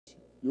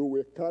you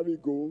will carry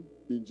go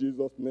in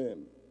Jesus'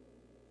 name.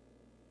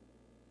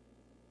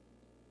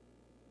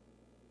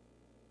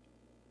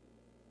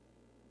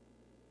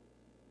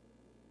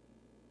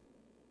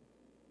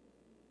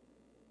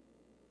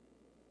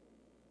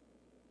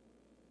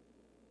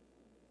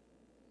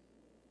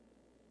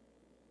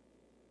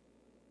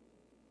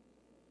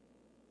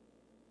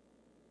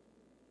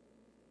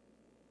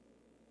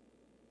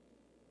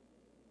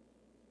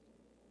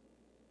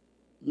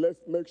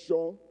 Let's make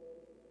sure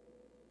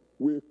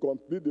we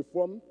complete the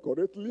form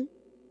correctly,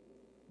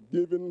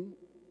 giving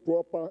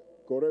proper,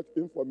 correct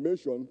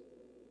information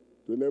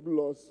to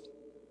enable us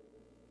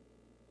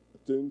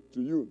to attend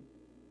to you.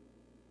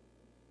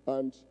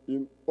 And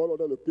in all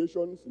other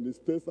locations, in the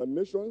states and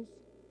nations,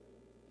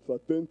 to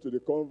attend to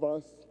the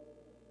converse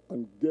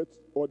and get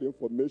all the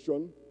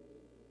information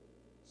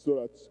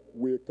so that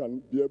we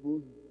can be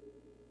able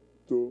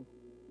to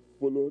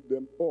follow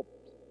them up.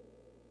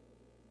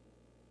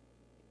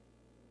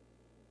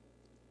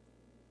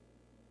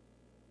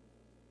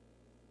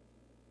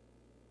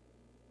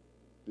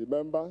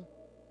 Remember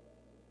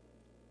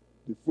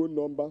the phone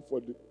number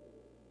for the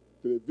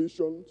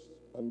television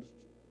and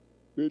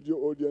radio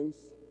audience.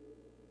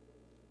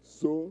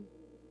 So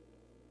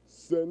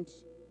send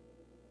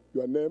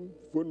your name,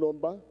 phone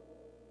number,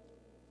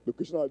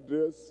 location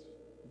address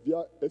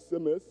via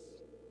SMS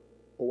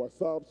or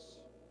WhatsApp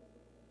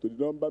to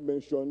the number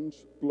mentioned,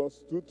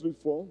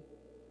 +234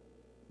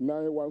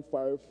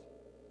 915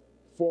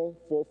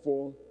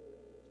 444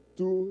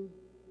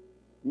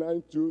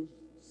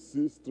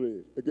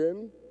 29263.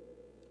 Again,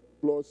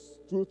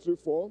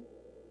 +234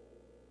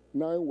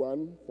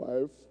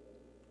 915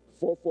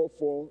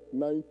 444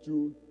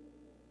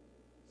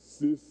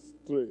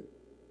 9263.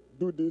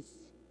 Do this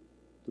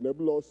to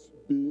enable us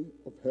be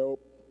of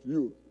help to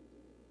you.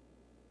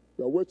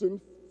 We are waiting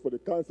for the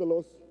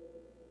counselors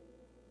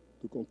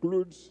to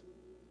conclude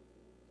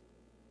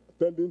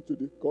attending to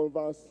the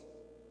converse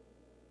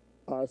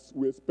as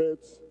we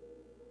expect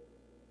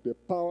the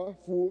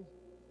powerful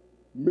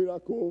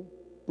miracle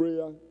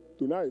prayer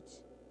tonight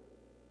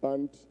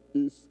and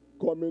is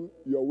coming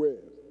your way.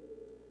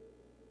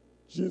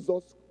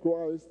 Jesus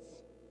Christ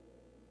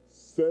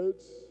said,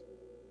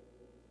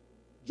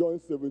 John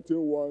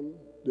 17:1,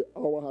 the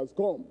hour has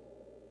come.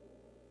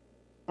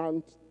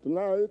 And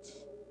tonight,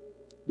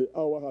 the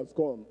hour has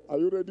come. Are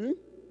you ready?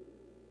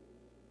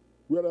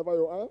 Wherever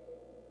you are,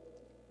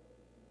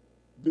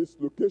 these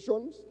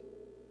locations,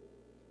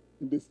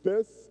 in the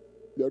states,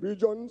 the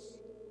regions,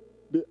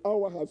 the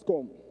hour has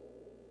come.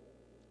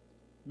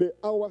 The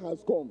hour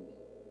has come.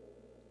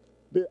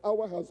 The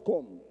hour has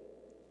come.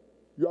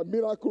 Your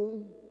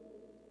miracle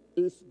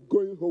is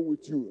going home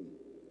with you.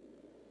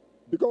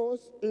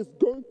 Because it's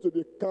going to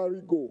be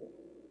carry go.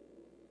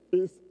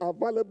 It's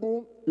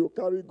available, you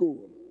carry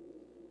go.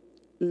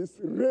 It's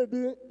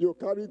ready, you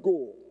carry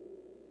go.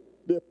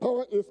 The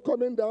power is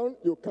coming down,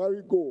 you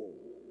carry go.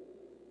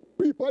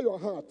 Prepare your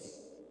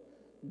hearts.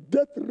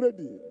 Get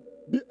ready.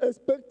 Be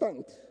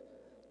expectant.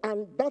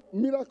 And that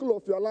miracle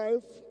of your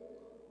life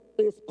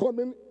is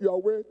coming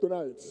your way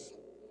tonight.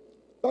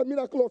 That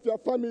miracle of your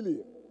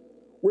family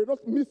will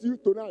not miss you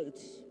tonight.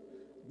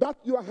 That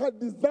your heart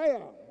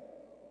desire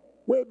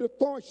will be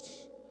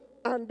touched,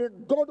 and the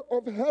God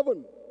of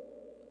heaven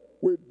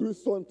will do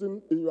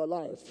something in your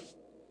life.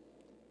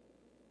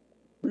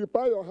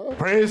 Prepare your heart.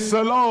 Praise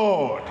the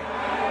Lord.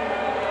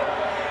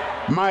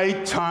 My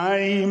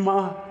time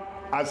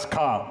has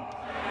come.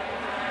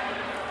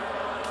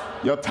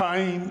 Your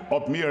time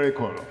of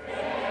miracle.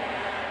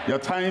 Your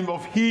time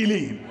of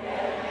healing.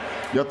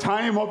 Your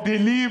time of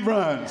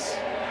deliverance.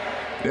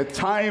 The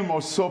time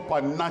of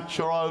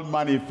supernatural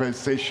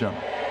manifestation.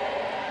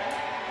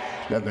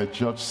 Let the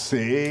church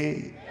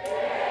say,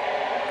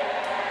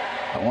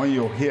 and when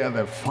you hear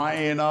the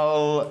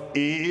final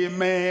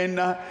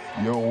amen,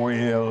 you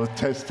will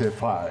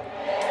testify.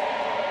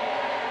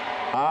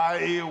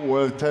 I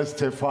will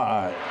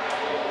testify.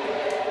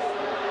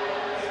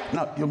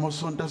 Now, you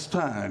must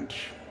understand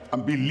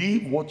and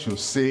believe what you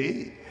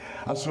say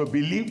as you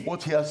believe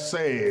what he has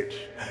said.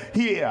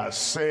 He has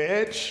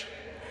said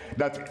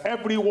that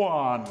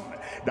everyone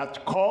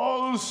that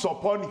calls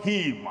upon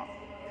him,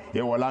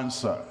 he will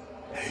answer.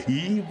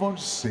 He even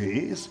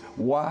says,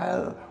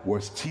 while we're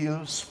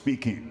still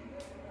speaking,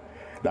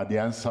 that the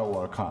answer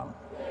will come.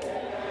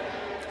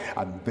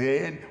 And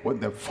then when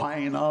the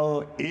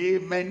final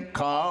amen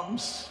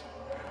comes,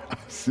 I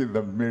see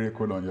the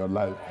miracle on your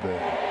life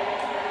there.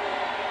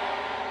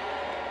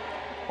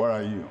 Where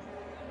are you?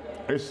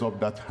 Raise up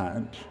that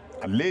hand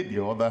and lay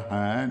the other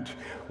hand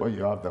where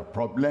you have the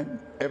problem.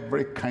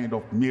 Every kind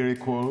of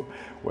miracle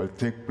will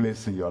take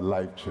place in your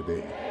life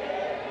today.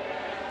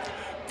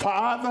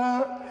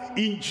 Father,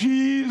 in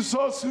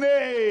Jesus'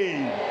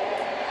 name,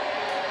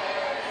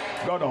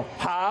 God of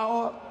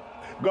power,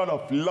 God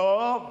of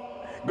love,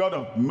 God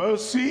of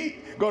mercy,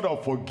 God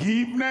of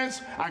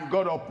forgiveness, and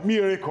God of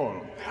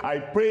miracle, I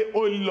pray,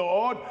 oh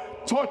Lord,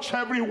 touch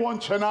everyone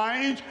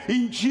tonight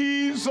in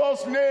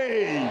Jesus'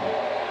 name.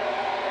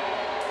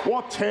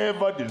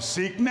 Whatever the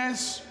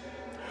sickness,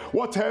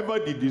 whatever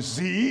the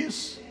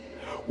disease,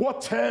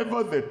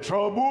 whatever the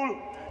trouble,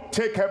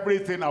 take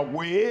everything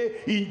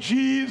away in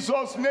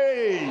Jesus'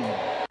 name.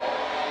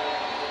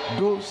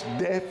 Those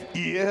deaf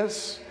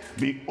ears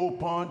be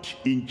opened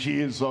in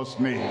Jesus'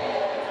 name.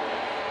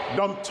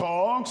 Dumb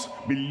tongues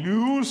be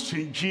loosed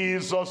in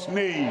Jesus'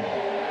 name.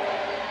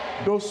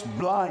 Those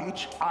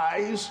blind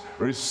eyes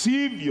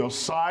receive your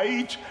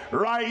sight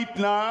right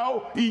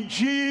now in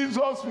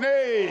Jesus'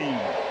 name.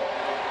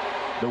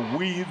 The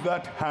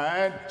withered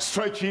hand,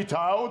 stretch it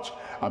out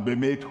and be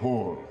made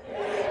whole.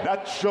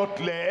 That short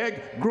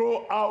leg,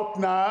 grow out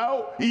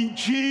now in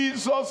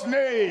Jesus'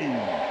 name.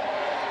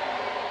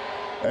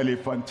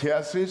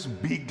 Elephantiasis,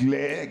 big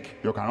leg,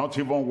 you cannot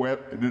even wear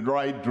the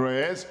right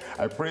dress.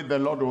 I pray the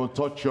Lord will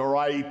touch you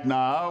right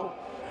now,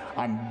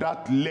 and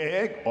that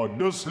leg or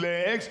those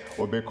legs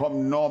will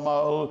become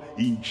normal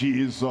in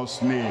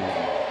Jesus' name.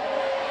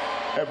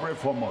 Every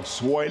form of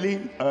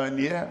swelling,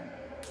 hernia,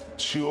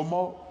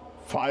 tumor,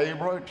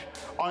 fibroid,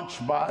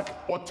 hunchback,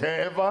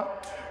 whatever,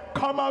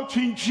 come out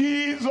in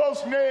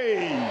Jesus'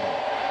 name.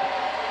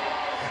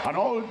 And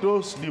all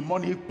those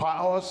demonic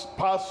powers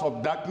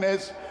of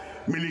darkness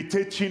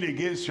militating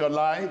against your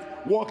life,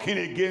 working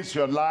against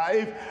your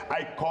life,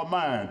 I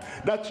command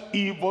that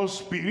evil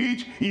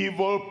spirit,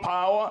 evil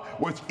power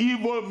with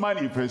evil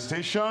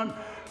manifestation,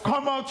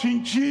 come out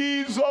in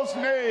Jesus'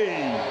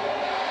 name.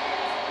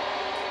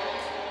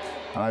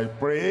 And I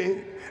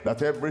pray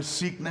that every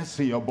sickness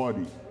in your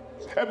body,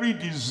 every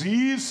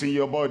disease in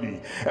your body,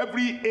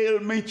 every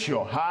ailment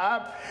you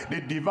have,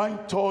 the divine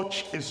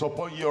touch is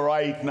upon you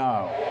right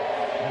now.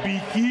 Be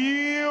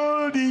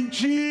healed in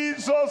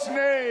Jesus'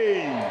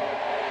 name.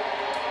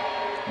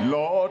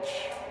 Lord,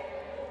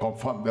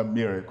 confirm the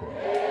miracle.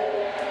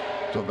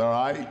 To the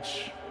right,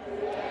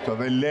 to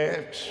the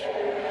left,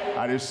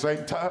 at the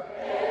center,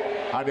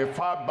 at the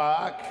far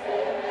back,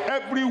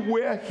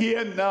 everywhere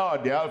here now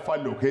at the Alpha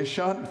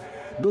location,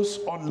 those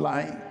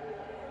online,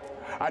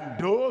 and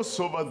those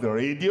over the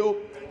radio,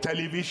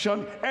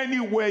 television,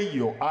 anywhere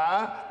you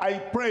are,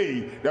 I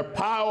pray the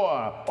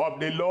power of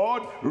the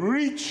Lord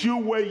reach you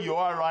where you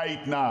are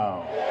right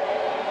now.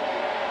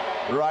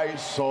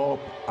 Rise up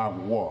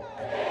and walk.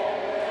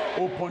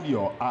 Open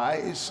your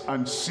eyes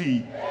and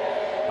see,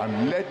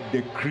 and let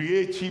the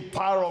creative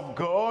power of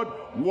God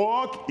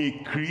work a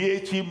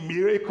creative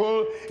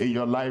miracle in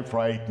your life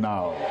right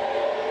now.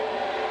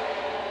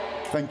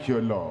 Thank you,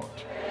 Lord.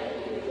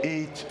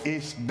 It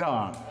is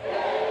done.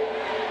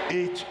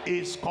 It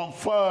is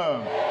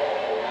confirmed.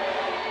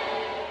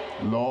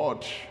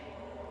 Lord,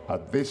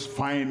 at this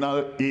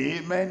final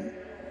amen,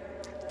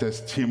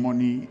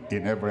 testimony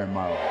in every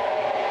mouth.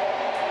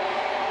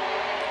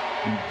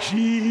 In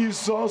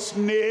Jesus'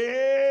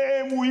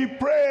 name we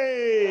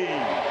pray.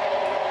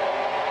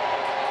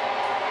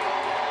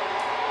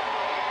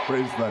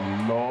 Praise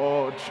the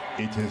Lord.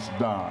 It is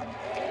done.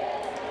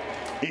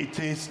 It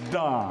is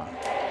done.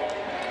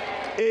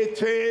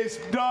 It is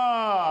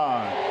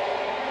done.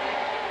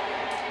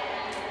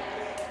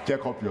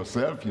 Check up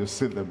yourself. You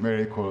see the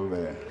miracle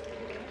there.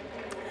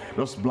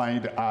 Those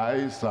blind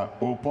eyes are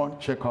open.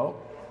 Check up.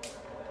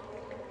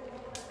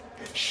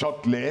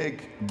 Short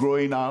leg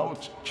growing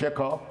out.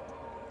 Check up.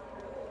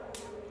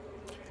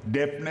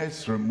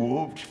 Deafness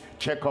removed.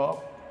 Check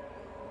up.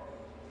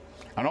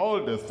 And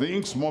all the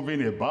things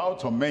moving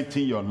about,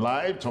 tormenting your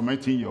life,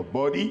 tormenting your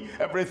body,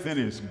 everything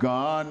is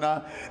gone.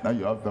 Now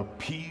you have the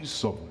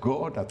peace of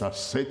God that has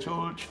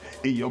settled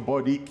in your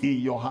body, in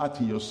your heart,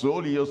 in your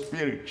soul, in your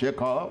spirit.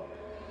 Check up.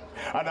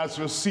 And as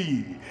you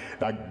see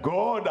that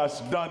God has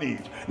done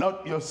it, now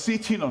you're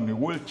sitting on a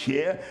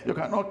wheelchair. You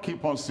cannot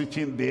keep on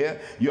sitting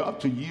there. You have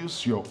to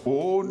use your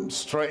own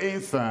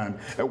strength, and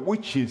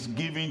which is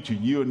given to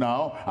you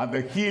now, and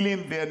the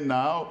healing there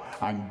now,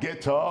 and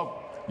get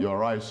up, you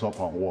rise up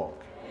and walk.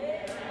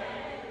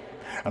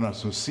 And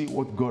as you see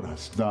what God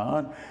has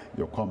done,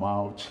 you come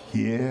out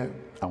here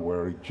and we'll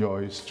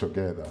rejoice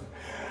together.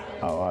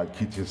 Our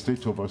Kitty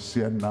State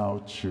Overseer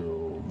now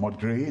to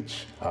moderate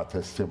our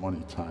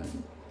testimony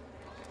time.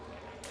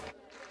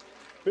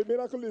 The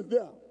miracle is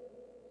there.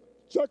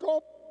 Check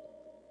up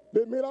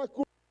the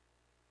miracle.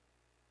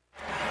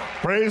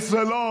 Praise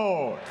the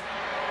Lord.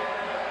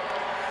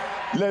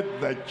 Let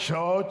the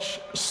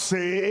church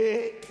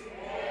say,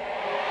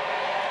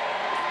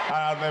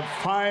 at the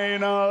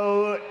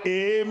final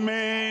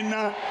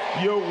amen,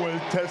 you will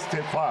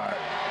testify.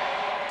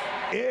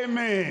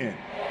 Amen.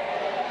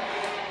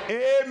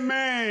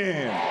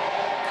 Amen.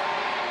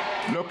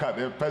 Look at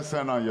the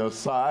person on your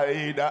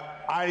side,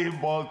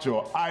 eyeball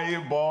to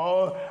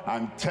eyeball,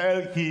 and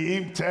tell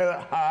him, tell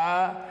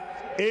her,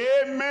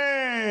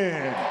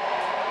 amen.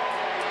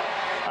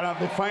 And at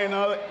the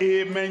final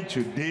amen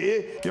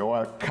today, you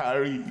will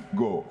carry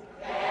go.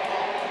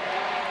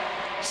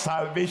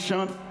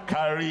 Salvation,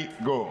 carry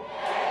go.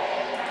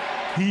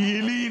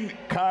 Healing,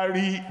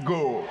 carry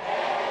go.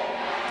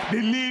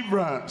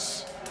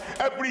 Deliverance,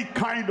 every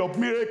kind of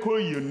miracle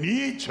you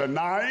need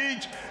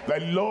tonight, the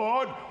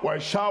Lord will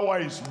shower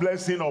his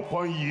blessing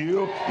upon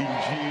you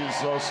in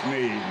Jesus'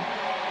 name.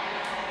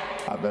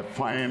 At the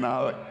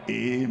final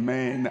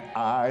amen,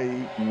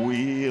 I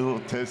will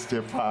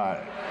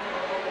testify.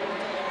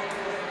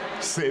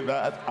 Say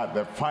that at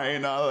the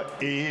final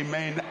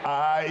amen,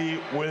 I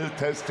will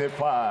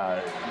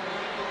testify.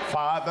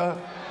 Father,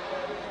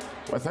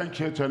 I thank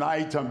you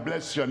tonight and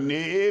bless your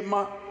name.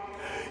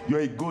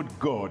 You're a good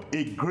God,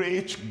 a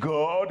great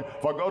God,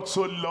 for God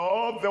so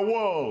loved the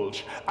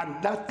world,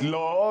 and that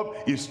love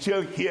is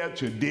still here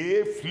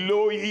today,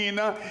 flowing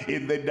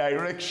in the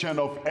direction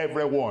of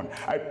everyone.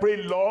 I pray,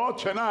 Lord,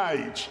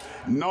 tonight,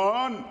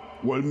 none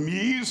will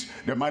miss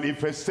the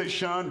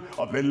manifestation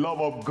of the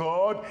love of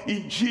God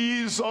in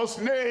Jesus'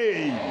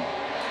 name.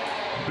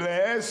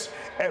 Bless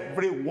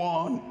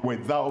everyone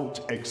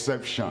without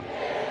exception.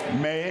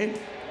 Men,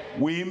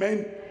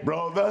 women,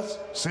 brothers,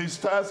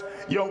 sisters,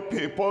 young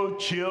people,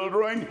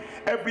 children,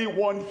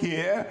 everyone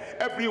here,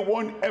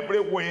 everyone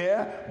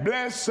everywhere.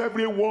 Bless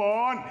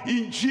everyone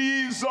in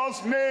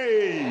Jesus'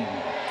 name.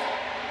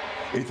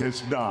 It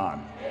is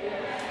done.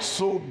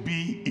 So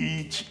be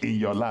it in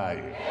your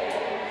life.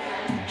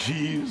 In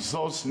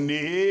Jesus'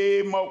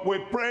 name we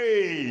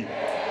pray.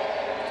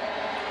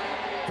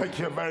 Thank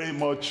you very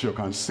much. You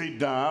can sit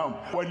down.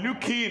 We're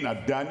looking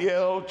at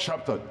Daniel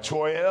chapter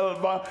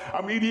 12.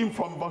 I'm reading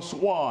from verse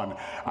 1.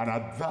 And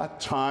at that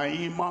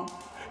time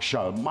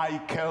shall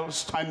Michael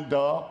stand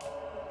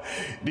up,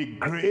 the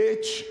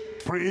great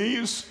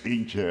prince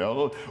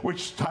angel,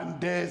 which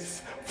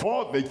standeth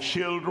for the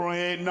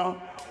children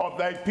of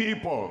thy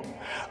people.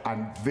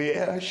 And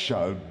there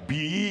shall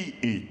be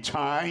a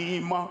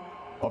time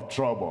of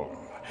trouble.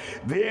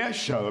 There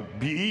shall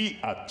be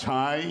a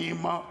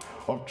time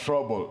of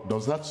trouble.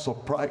 Does that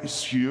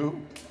surprise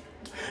you?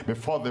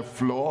 Before the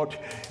flood,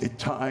 a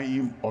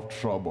time of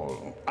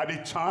trouble. At the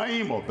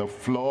time of the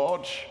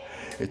flood,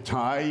 a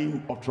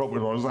time of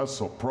trouble. Does that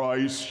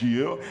surprise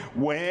you?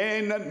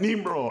 When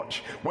Nimrod,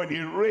 when he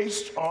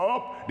raised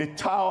up the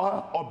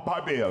Tower of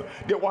Babel,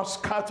 they were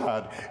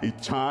scattered. A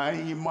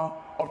time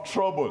of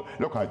trouble.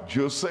 Look at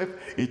Joseph,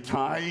 a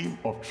time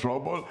of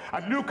trouble.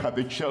 And look at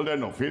the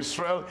children of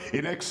Israel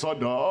in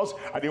Exodus,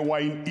 and they were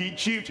in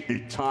Egypt, a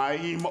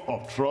time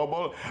of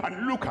trouble.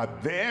 And look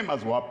at them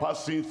as we were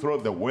passing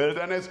through the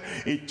wilderness,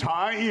 a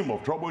time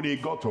of trouble. They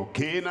got to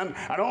Canaan,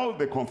 and all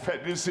the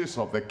confederacies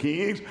of the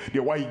kings, they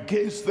were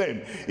against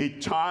them. A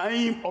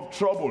time of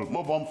trouble.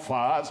 Move on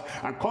fast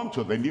and come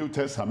to the New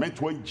Testament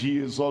when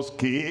Jesus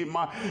came.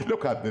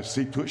 Look at the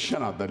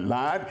situation of the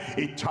land,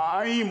 a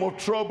time of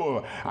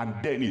trouble. And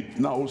then it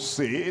now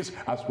says,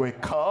 as we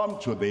come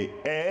to the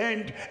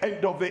end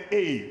of the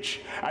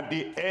age, at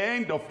the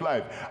end of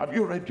life. Have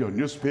you read your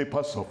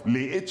newspapers of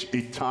late?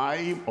 A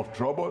time of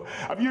trouble.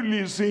 Have you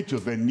listened to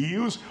the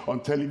news on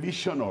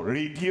television or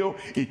radio?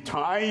 A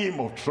time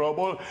of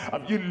trouble.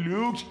 Have you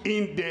looked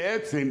in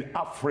depth in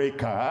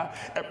Africa,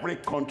 every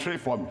country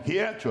from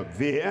here to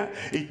there?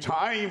 A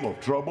time of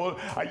trouble.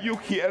 Are you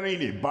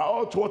hearing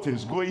about what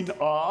is going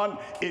on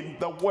in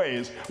the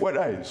West,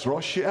 whether it's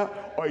Russia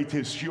or it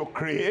is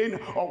Ukraine,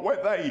 or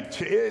whether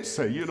it is,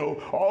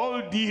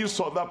 all these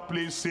other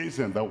places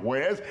in the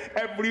West,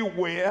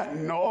 everywhere,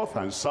 north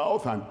and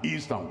south and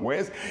east and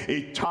west?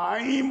 A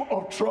time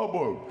of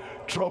trouble.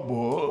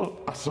 Trouble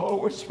has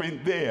always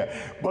been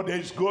there, but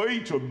there's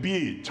going to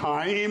be a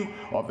time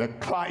of the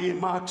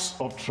climax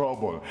of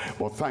trouble.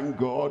 But thank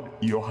God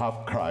you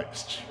have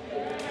Christ,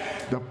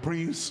 the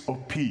Prince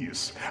of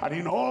Peace. And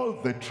in all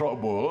the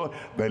trouble,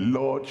 the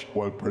Lord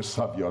will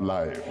preserve your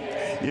life.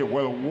 He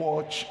will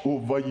watch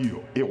over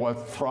you. He will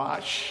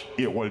thrash.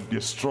 He will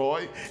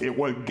destroy. He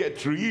will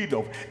get rid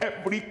of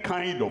every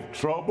kind of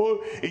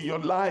trouble in your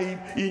life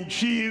in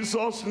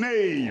Jesus'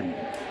 name.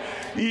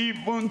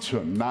 Even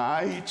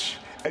tonight,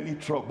 any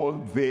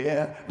trouble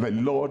there, the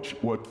Lord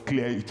will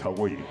clear it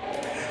away.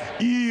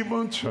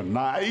 Even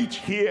tonight,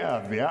 here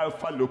at the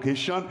Alpha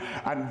location,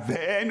 and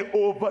then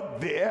over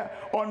there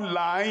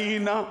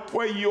online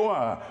where you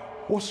are.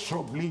 What's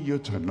troubling you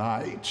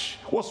tonight?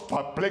 What's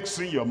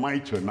perplexing your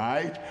mind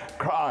tonight?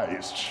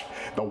 Christ,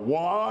 the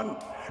one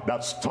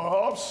that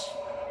stops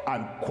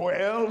and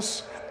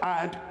quells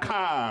and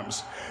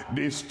calms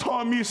the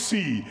stormy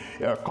sea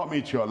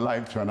coming to your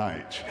life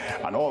tonight.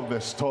 And all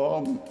the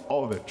storm,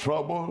 all the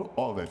trouble,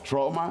 all the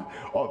trauma,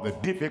 all the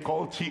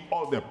difficulty,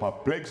 all the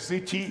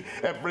perplexity,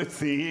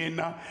 everything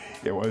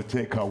it will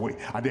take away.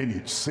 And then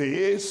it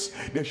says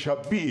there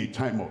shall be a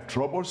time of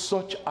trouble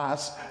such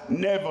as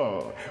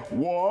never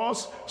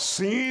was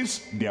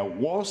since there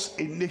was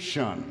a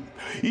nation,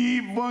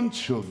 even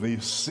to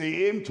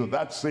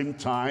that same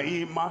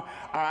time.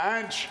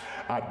 And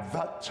at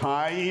that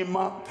time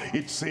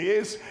it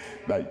says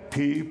that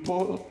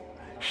people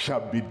shall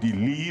be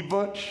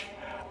delivered.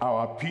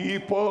 Our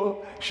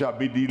people shall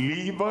be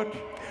delivered.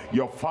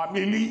 Your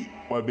family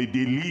will be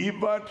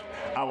delivered.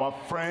 Our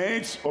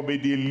friends will be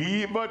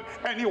delivered.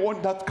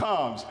 Anyone that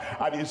comes.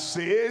 And it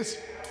says,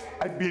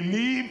 I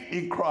believe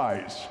in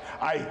Christ.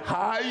 I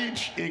hide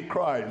in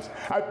Christ.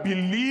 I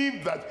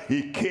believe that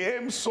he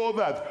came so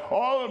that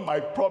all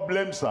my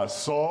problems are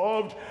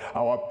solved.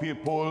 Our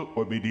people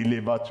will be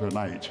delivered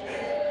tonight.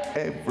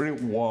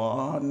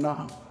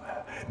 Everyone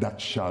that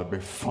shall be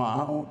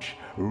found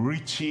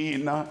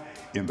written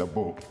in the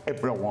book.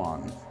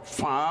 Everyone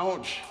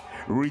found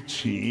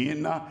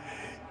written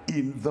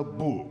in the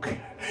book.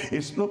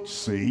 It's not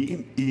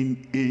saying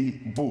in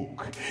a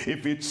book.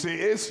 If it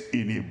says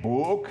in a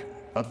book,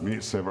 that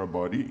means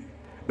everybody.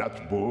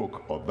 That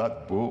book or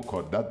that book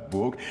or that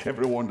book,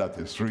 everyone that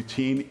is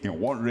written in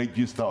one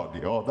register or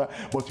the other.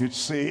 But it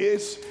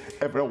says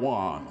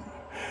everyone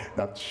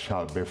that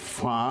shall be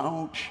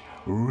found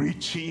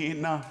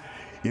written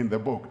in the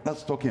book.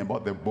 That's talking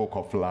about the book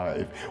of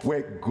life,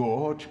 where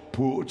God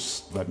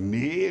puts the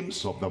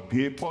names of the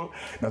people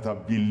that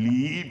have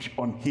believed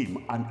on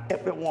him, and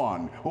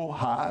everyone who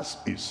has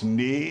his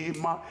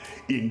name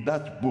in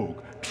that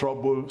book,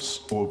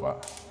 troubles over,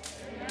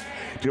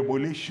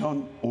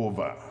 tribulation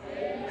over,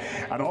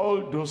 and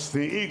all those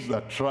things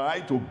that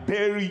try to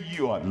bury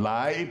you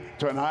alive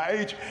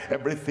tonight,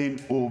 everything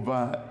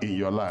over in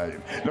your life.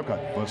 Look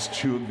at verse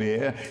 2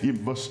 there.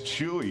 In verse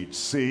 2 it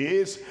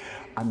says,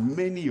 and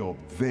many of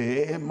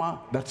them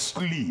that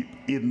sleep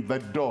in the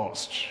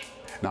dust.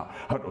 Now,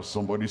 how does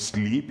somebody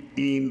sleep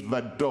in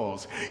the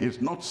dust? It's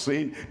not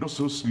saying those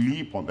who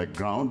sleep on the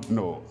ground.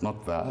 No,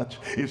 not that.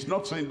 It's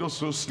not saying those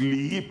who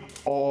sleep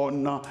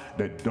on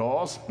the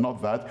dust.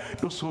 Not that.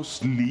 Those who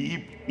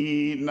sleep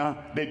in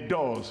the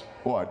dust.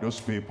 Who are those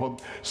people?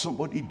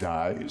 Somebody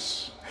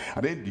dies,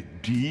 and then they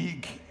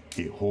dig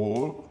a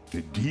hole.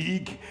 They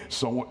dig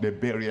somewhat the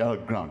burial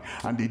ground,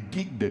 and they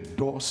dig the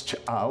dust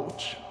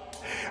out.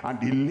 And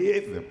they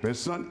lay, the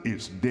person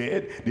is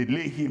dead, they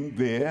lay him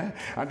there,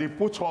 and they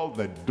put all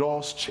the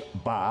dust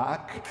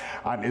back,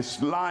 and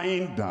is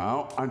lying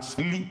down and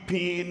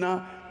sleeping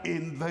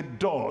in the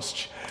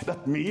dust.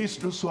 That means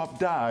those who have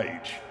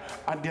died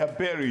and they are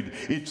buried.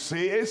 It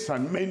says,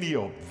 and many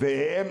of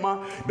them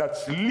that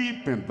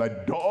sleep in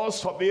the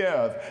dust of the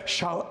earth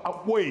shall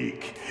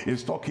awake.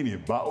 It's talking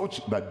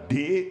about the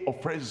day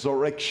of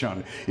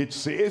resurrection. It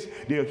says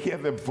they'll hear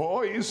the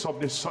voice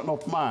of the Son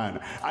of Man,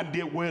 and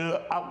they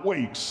will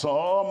awake,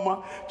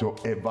 some to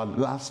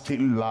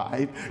everlasting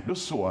life,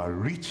 those who are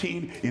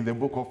written in the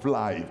book of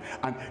life,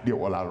 and they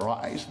will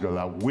arise, they'll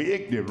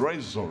awake, they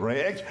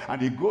resurrect,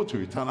 and they go to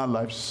eternal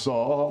life,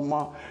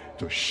 some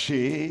to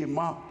shame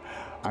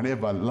and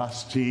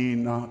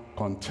everlasting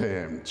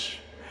contempt.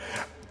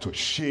 To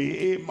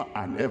shame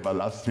and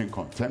everlasting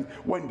contempt.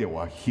 When they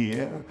were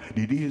here,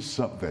 they didn't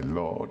serve the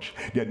Lord.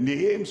 Their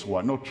names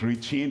were not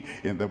written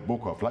in the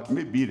book of life.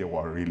 Maybe they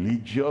were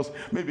religious.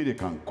 Maybe they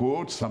can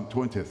quote Psalm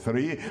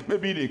 23.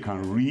 Maybe they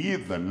can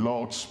read the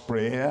Lord's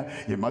Prayer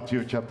in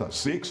Matthew chapter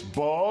 6.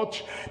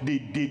 But they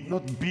did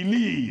not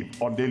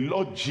believe on the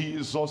Lord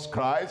Jesus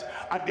Christ,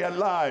 and their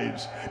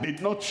lives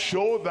did not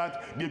show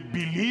that they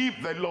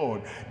believed the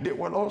Lord. They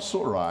will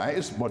also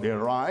rise, but they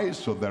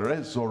rise to the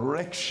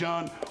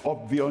resurrection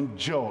of the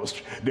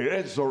unjust, the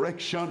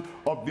resurrection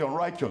of the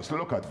unrighteous.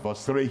 Look at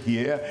verse 3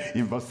 here.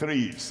 In verse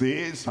 3 it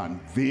says, and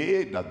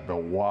they that be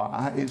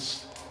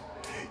wise,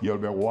 you'll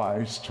be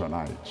wise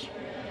tonight.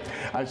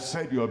 I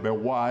said you'll be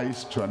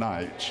wise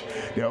tonight.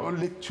 There are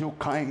only two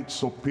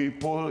kinds of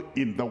people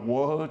in the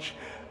world,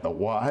 the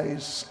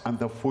wise and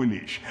the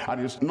foolish.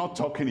 And it's not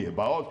talking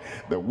about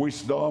the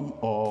wisdom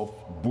of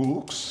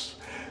books,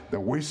 the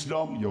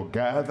wisdom you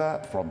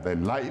gather from the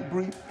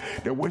library,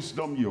 the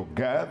wisdom you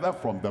gather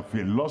from the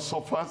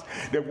philosophers,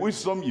 the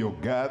wisdom you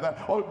gather,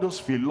 all those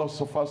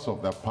philosophers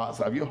of the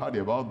past. Have you heard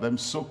about them?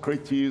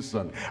 Socrates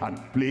and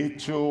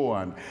Plato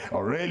and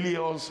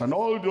Aurelius and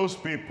all those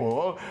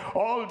people,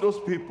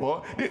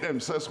 they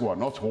themselves were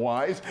not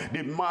wise.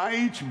 They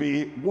might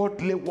be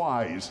worldly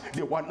wise.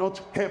 They were not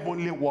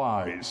heavenly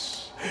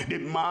wise. They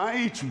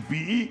might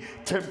be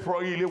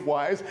temporarily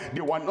wise.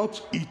 They were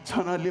not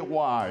eternally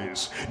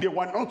wise. They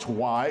were not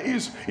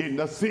wise in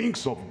the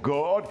things of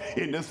God,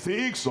 in the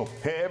things of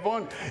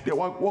heaven. They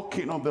were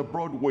walking on the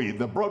broad way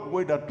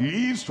that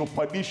leads to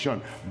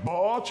perdition.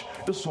 But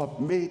those who have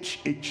made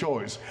a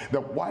choice,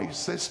 the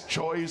wisest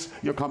choice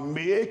you can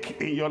make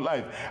in your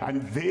life,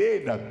 and they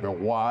that be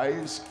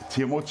wise,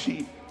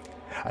 Timothy,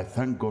 I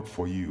thank God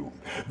for you,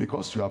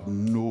 because you have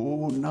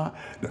known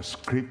the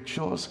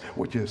scriptures,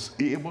 which is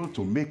able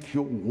to make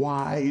you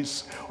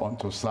wise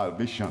unto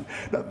salvation.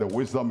 That the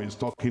wisdom is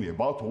talking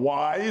about.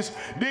 Wise,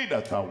 they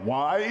that are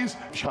wise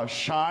shall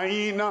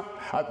shine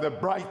at the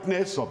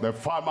brightness of the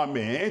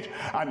firmament,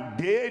 and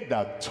they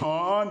that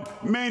turn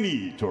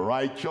many to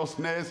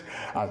righteousness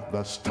as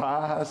the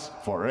stars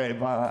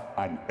forever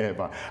and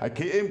ever. I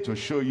came to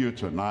show you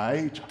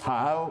tonight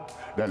how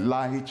the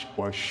light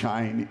will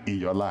shine in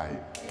your life.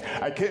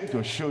 I came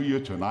to show you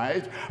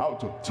tonight how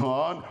to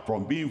turn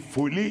from being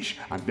foolish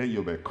and then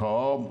you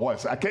become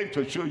wise. I came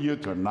to show you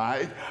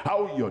tonight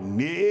how your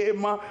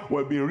name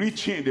will be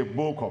written in the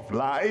book of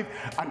life,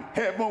 and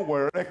heaven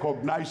will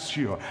recognize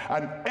you,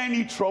 and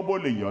any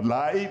trouble in your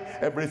life,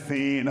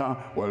 everything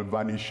will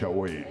vanish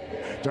away.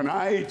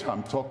 Tonight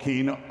I'm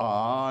talking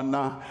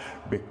on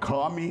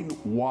becoming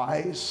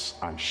wise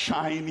and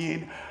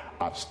shining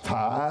as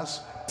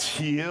stars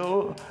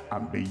till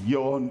and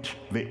beyond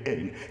the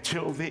end.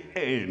 Till the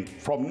end,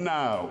 from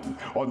now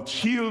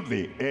until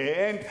the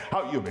end,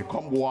 how you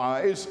become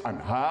wise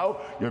and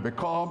how you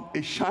become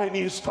a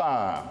shining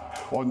star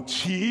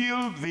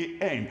until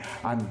the end.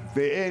 And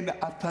then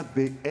after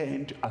the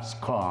end has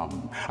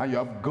come and you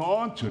have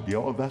gone to the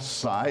other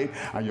side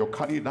and you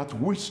carry that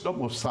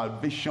wisdom of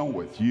salvation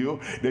with you,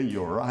 then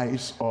you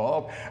rise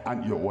up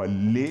and you will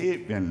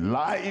live in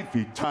life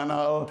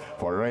eternal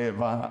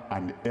forever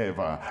and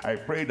ever. I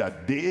pray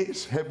that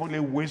this heavenly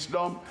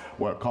wisdom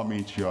will come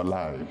into your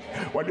life.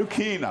 We're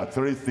looking at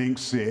three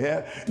things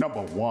here.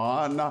 Number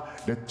one,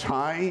 the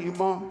time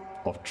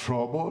of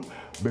trouble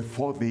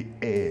before the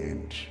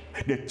end.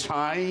 The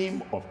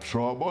time of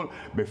trouble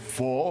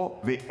before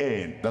the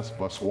end. That's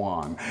verse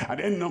 1. And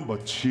then number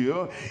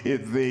 2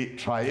 is the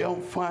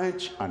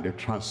triumphant and the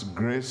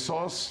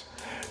transgressors.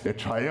 The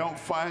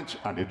triumphant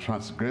and the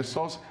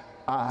transgressors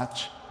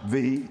at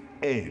the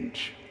end.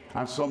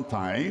 And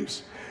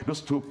sometimes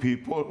those two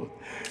people,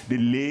 they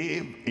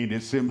live in the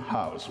same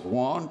house.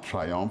 One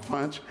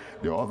triumphant,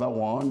 the other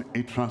one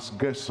a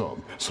transgressor.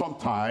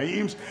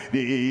 Sometimes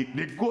they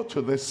go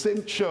to the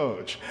same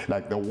church,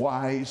 like the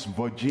wise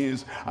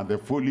virgins and the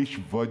foolish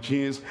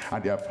virgins,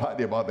 and they have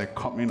heard about the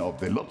coming of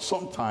the Lord.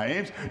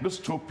 Sometimes those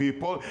two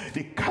people,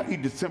 they carry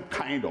the same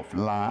kind of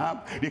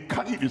lamp, they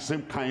carry the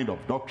same kind of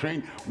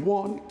doctrine.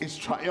 One is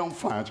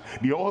triumphant,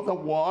 the other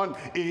one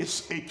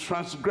is a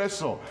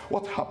transgressor.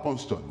 What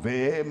happens to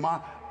them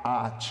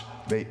at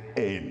the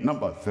end?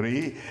 Number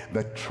 3,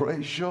 the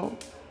treasure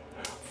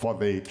for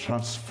the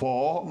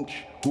transformed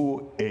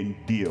who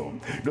endure.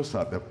 Those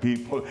are the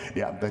people,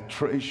 they have the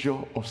treasure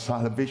of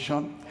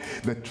salvation,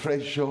 the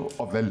treasure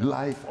of the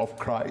life of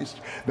Christ,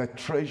 the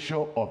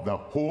treasure of the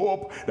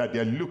hope that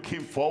they're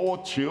looking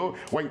forward to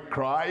when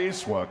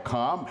Christ will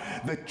come,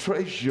 the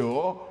treasure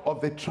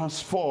of the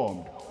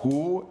transformed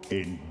who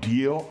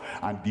endure,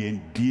 and they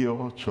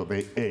endure to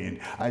the end.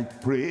 I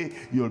pray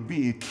you'll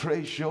be a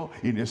treasure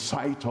in the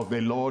sight of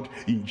the Lord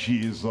in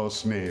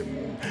Jesus'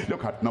 name.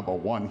 Look at number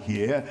 1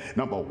 here.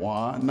 Number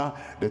 1,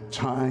 the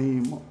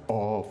time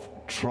of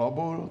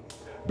trouble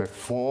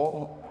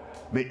before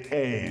the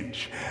end.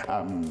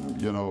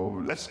 You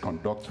know, let's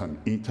conduct an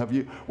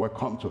interview.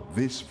 Welcome to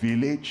this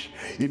village.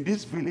 In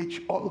this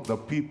village, all the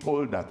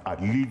people that are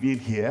living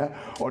here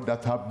or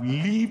that have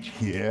lived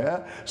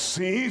here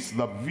since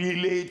the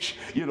village,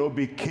 you know,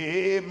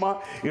 became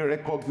a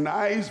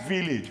recognized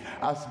village.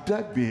 Has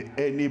there been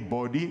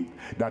anybody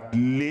that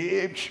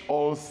lived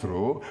all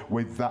through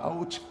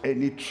without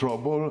any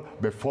trouble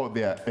before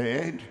their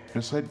end?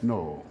 They said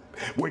no.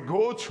 We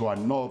go to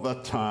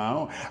another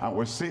town and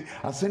we say,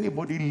 has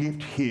anybody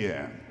lived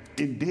here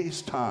in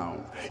this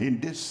town, in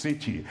this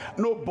city?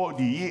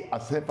 Nobody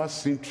has ever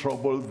seen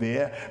trouble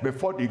there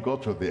before they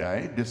got to the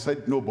end. They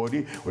said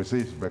nobody. We say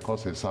it's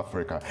because it's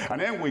Africa. And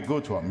then we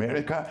go to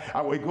America,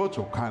 and we go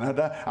to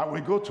Canada, and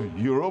we go to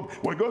Europe.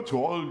 We go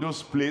to all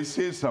those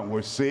places and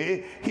we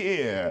say,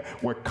 here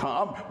we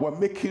come, we're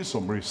making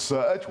some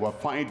research, we're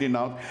finding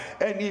out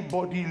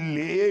anybody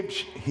lived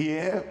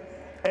here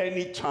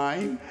any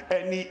time,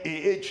 any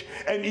age,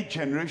 any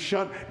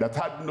generation that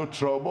had no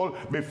trouble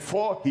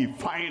before he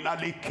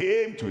finally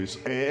came to his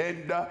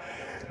end.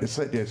 They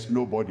said there's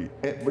nobody.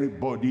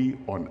 Everybody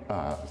on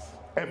earth,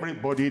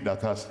 everybody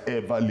that has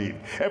ever lived,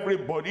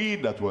 everybody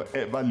that will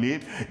ever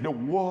live, the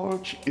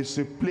world is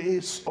a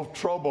place of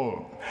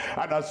trouble.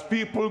 And as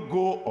people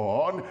go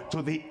on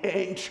to the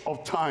end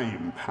of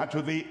time and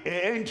to the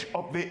end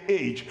of the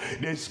age,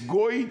 there's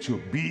going to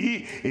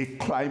be a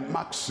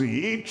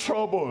climaxing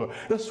trouble.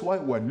 That's why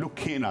we're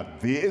looking at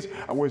this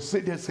and we say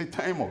there's a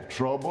time of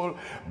trouble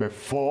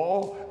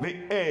before the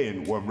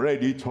end. We've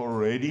read it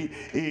already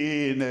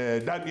in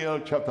Daniel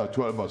chapter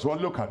 12 verse 1.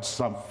 Look at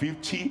Psalm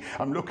 50.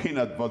 I'm looking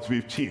at verse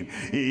 15.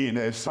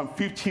 In Psalm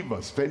 50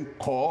 verse 10,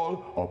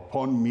 call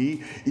upon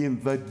me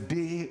in the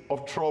day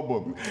of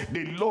trouble.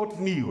 The Lord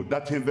knew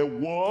that in the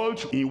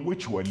world in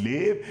which we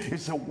live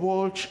is a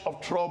world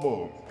of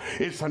trouble.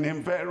 It's an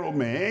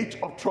environment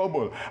of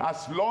trouble.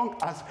 As long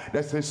as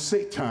there's a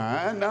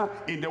Satan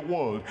in the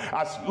world,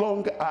 as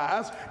long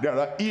as there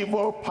are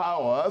evil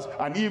powers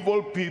and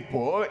evil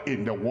people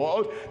in the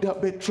world, there'll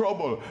be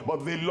trouble.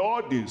 But the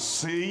Lord is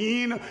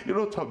saying, you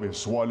don't have to be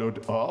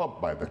swallowed up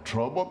by the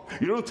trouble.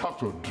 You don't have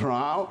to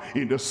drown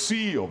in the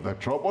sea of the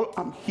trouble.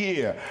 I'm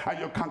here, and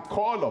you can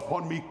call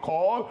upon me.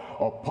 Call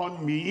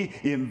upon me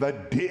in the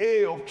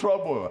day of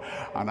trouble,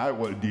 and I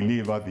will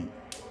deliver thee.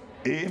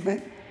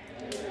 Amen.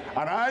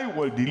 And I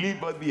will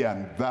deliver thee,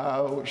 and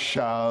thou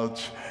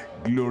shalt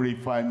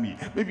glorify me.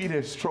 Maybe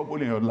there's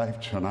trouble in your life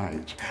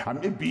tonight,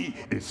 and maybe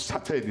it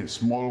started in a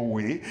small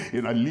way,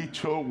 in a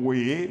little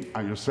way,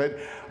 and you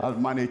said, I'll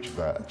manage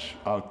that,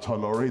 I'll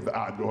tolerate that,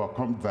 I'll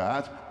overcome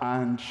that,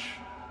 and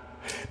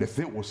the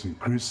thing was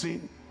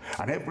increasing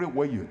And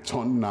everywhere you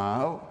turn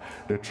now,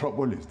 the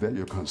trouble is there.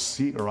 You can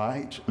see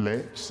right,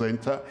 left,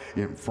 center,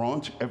 in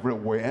front,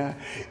 everywhere.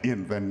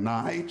 In the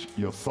night,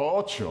 you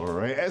thought you'll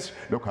rest.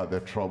 Look at the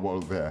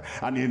trouble there.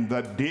 And in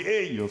the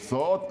day, you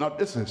thought, now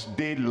this is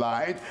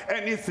daylight.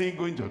 Anything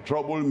going to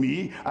trouble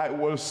me, I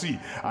will see.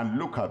 And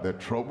look at the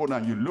trouble,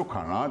 and you look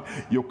around.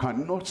 You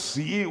cannot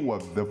see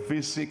with the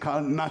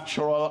physical,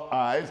 natural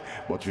eyes,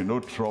 but you know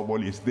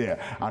trouble is there.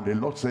 And the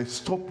Lord says,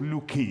 stop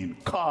looking.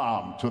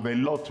 Come to the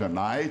Lord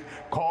tonight.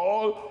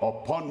 Call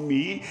upon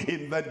me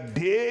in the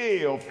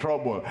day of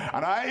trouble,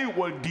 and I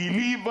will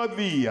deliver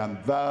thee, and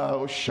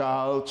thou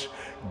shalt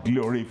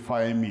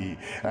glorify me.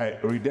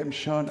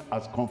 Redemption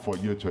has come for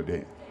you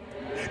today.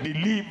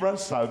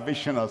 Deliverance,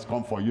 salvation has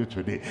come for you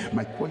today.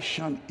 My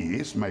question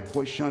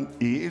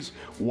is,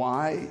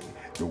 why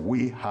do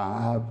we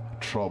have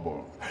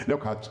trouble?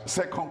 Look at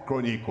 2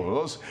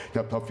 Chronicles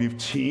chapter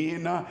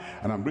 15, and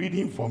I'm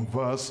reading from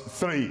verse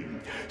 3.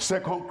 2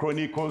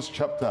 Chronicles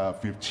chapter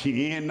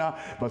 15,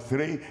 verse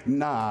 3.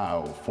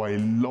 Now for a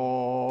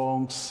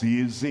long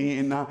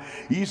season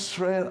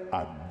Israel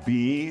had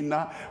been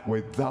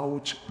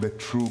without the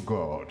true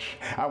God,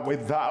 and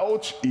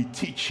without a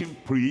teaching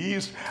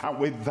priest, and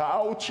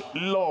without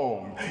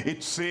law.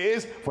 It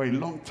says for a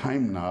long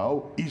time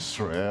now,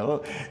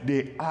 Israel,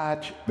 they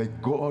had the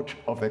God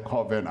of the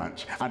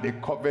covenant, and the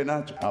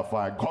covenant of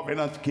our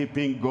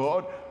covenant-keeping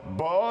God,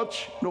 but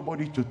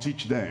nobody to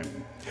teach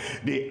them.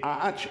 They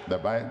had the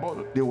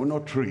Bible, they will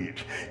not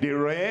read. They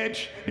read,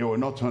 they will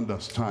not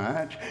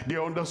understand. They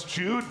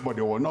understood, but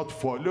they will not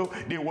follow.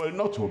 They will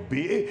not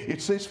obey.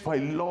 It says for a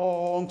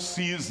long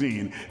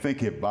season.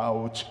 Think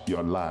about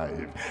your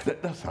life.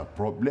 That's a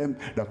problem,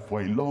 that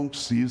for a long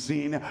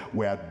season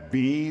we had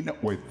been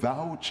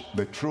without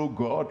the true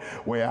God.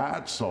 We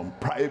had some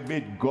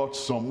private God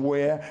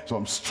somewhere,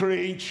 some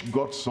strange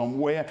God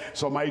somewhere,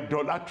 some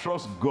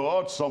idolatrous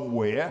God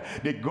somewhere,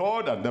 the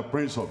God and the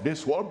prince of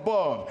this world.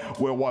 But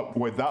we were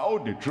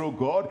without the true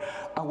God,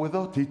 and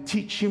without a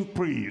teaching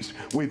priest,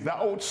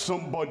 without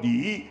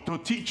somebody to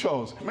teach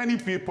us. Many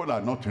people are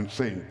not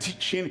insane,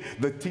 teaching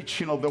the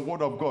teaching of the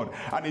word of God,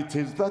 and it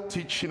is that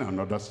teaching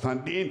and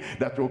understanding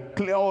that will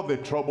clear all the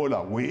trouble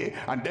away.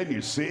 And then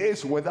it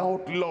says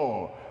without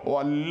law,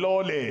 or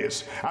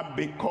lawless. And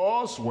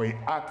because we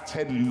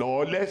acted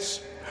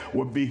lawless,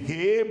 we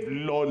behave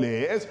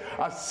lawless,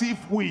 as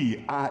if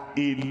we are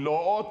a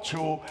law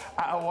to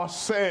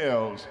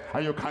ourselves.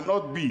 And you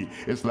cannot be.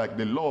 It's like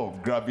the law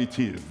of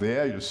gravity is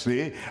there. You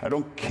say, I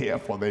don't care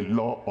for the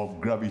law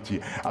of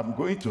gravity. I'm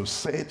going to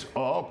set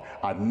up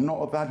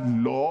another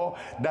law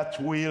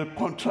that will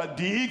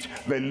contradict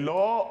the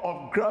law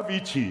of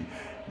gravity.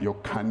 You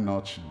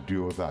cannot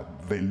do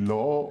that. The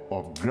law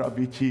of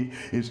gravity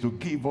is to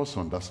give us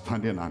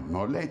understanding and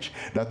knowledge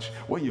that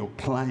when you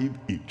climb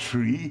a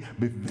tree,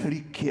 be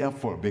very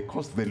careful,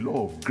 because the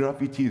law of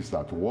gravity is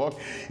at work.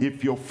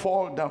 If you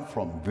fall down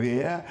from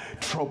there,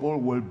 trouble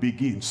will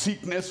begin.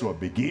 Sickness will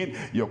begin.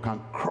 You can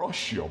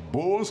crush your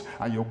bones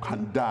and you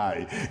can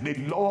die. The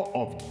law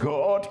of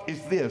God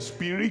is there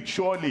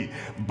spiritually,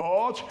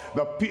 but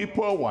the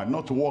people were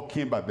not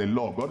walking by the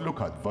law of God.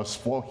 Look at verse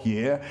 4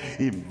 here.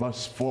 In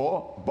verse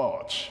 4,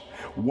 but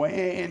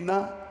when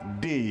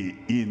they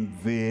in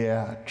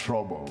their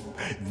trouble,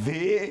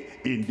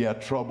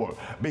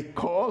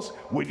 because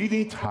we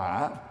didn't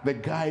have the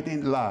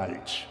guiding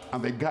light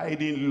and the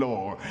guiding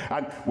law,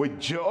 and we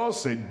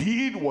just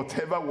did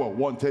whatever we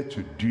wanted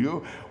to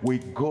do, we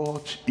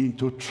got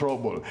into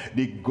trouble.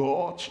 They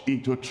got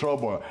into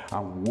trouble.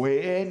 And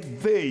when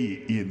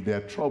they in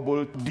their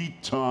trouble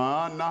did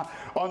turn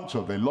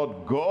unto the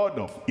Lord God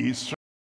of Israel,